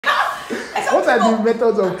What are the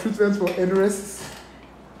methods of treatment for enuresis?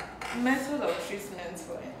 Method of treatment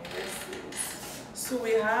for enuresis. So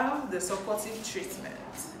we have the supportive treatment.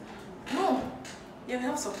 No. Yeah, we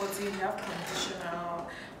have supportive, we have conditional.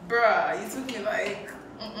 Bruh, you took me like,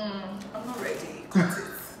 I'm not ready. Cut it.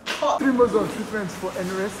 Cut. 3 modes of treatment for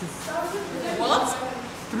enuresis. What?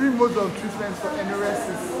 3 modes of treatment for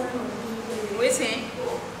enuresis. Waiting.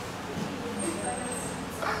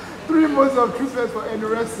 3 modes of treatment for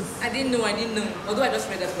enuresis. I didn't know. Although I just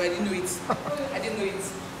read that, but I didn't know it. I didn't know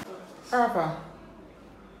it. Arafa,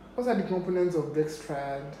 what are the components of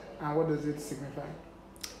dextrad and what does it signify?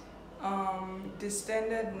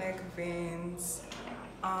 Distended neck veins,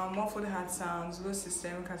 muffled heart sounds, low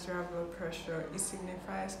systemic arterial blood pressure. It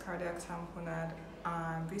signifies cardiac tamponade,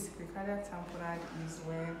 and basically cardiac tamponade is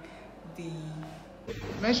when the...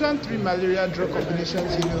 Mention 3 malaria drug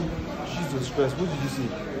combinations you know. Jesus Christ, what did you say?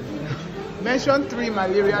 Mention 3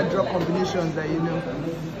 malaria drug combinations that you know.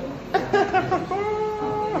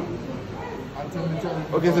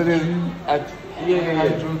 Okay, so there's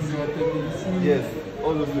yes,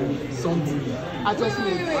 all of them. Something.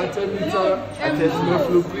 Artesunate,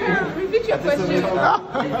 Repeat your question.